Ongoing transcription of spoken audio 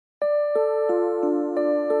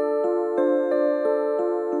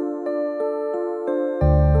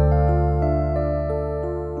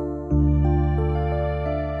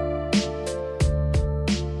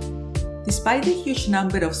Despite the huge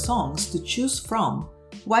number of songs to choose from,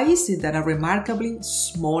 why is it that a remarkably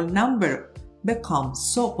small number become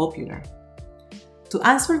so popular? To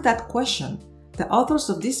answer that question, the authors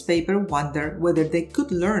of this paper wonder whether they could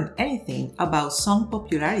learn anything about song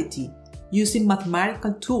popularity using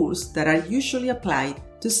mathematical tools that are usually applied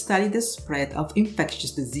to study the spread of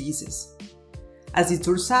infectious diseases. As it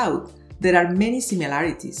turns out, there are many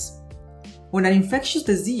similarities. When an infectious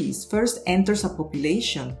disease first enters a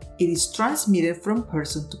population, it is transmitted from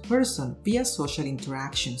person to person via social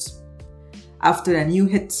interactions. After a new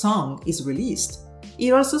hit song is released,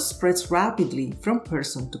 it also spreads rapidly from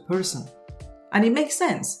person to person. And it makes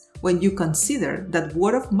sense when you consider that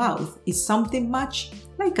word of mouth is something much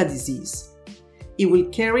like a disease. It will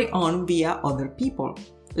carry on via other people,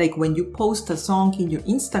 like when you post a song in your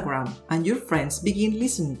Instagram and your friends begin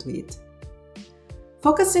listening to it.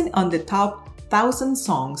 Focusing on the top 1,000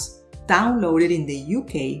 songs downloaded in the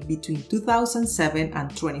UK between 2007 and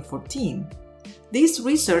 2014, these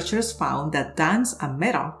researchers found that dance and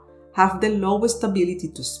metal have the lowest ability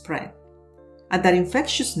to spread, and that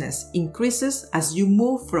infectiousness increases as you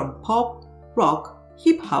move from pop, rock,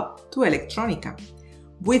 hip-hop to electronica,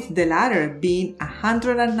 with the latter being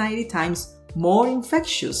 190 times more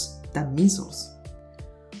infectious than measles.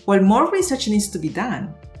 While more research needs to be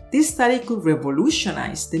done, this study could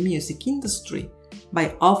revolutionize the music industry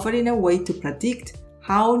by offering a way to predict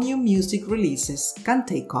how new music releases can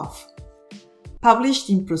take off. Published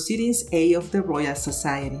in Proceedings A of the Royal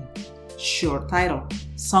Society. Short title: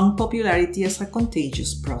 Song Popularity as a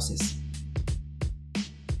Contagious Process.